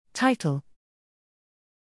Title: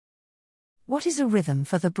 What is a rhythm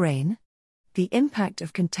for the brain? The impact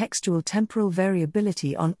of contextual temporal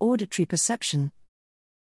variability on auditory perception.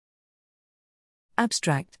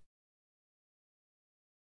 Abstract: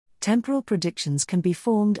 Temporal predictions can be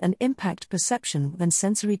formed and impact perception when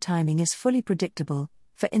sensory timing is fully predictable.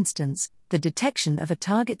 For instance, the detection of a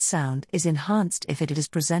target sound is enhanced if it is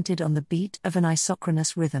presented on the beat of an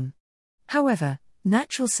isochronous rhythm. However,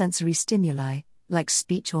 natural sensory stimuli, like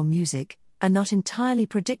speech or music, are not entirely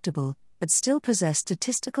predictable, but still possess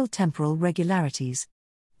statistical temporal regularities.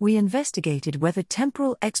 We investigated whether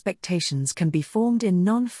temporal expectations can be formed in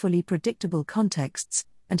non-fully predictable contexts,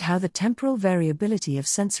 and how the temporal variability of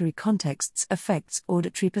sensory contexts affects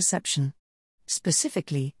auditory perception.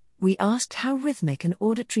 Specifically, we asked how rhythmic an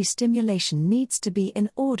auditory stimulation needs to be in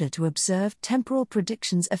order to observe temporal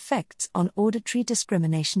predictions' effects on auditory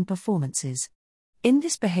discrimination performances. In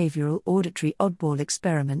this behavioral auditory oddball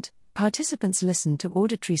experiment, participants listened to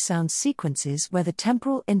auditory sound sequences where the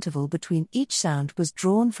temporal interval between each sound was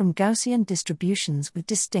drawn from Gaussian distributions with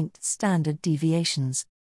distinct standard deviations.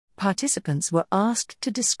 Participants were asked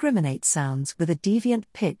to discriminate sounds with a deviant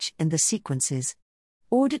pitch in the sequences.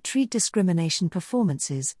 Auditory discrimination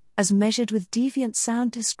performances, as measured with deviant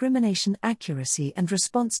sound discrimination accuracy and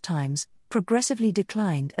response times, progressively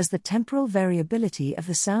declined as the temporal variability of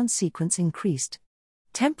the sound sequence increased.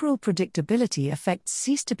 Temporal predictability effects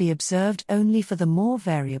ceased to be observed only for the more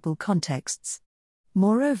variable contexts.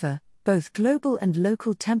 Moreover, both global and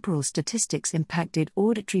local temporal statistics impacted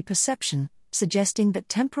auditory perception, suggesting that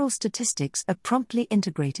temporal statistics are promptly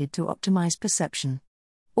integrated to optimize perception.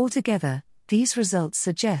 Altogether, these results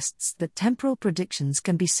suggests that temporal predictions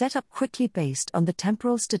can be set up quickly based on the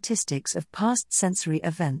temporal statistics of past sensory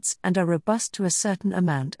events and are robust to a certain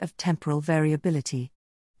amount of temporal variability.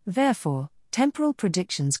 Therefore, temporal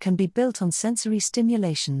predictions can be built on sensory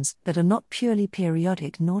stimulations that are not purely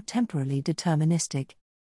periodic nor temporally deterministic.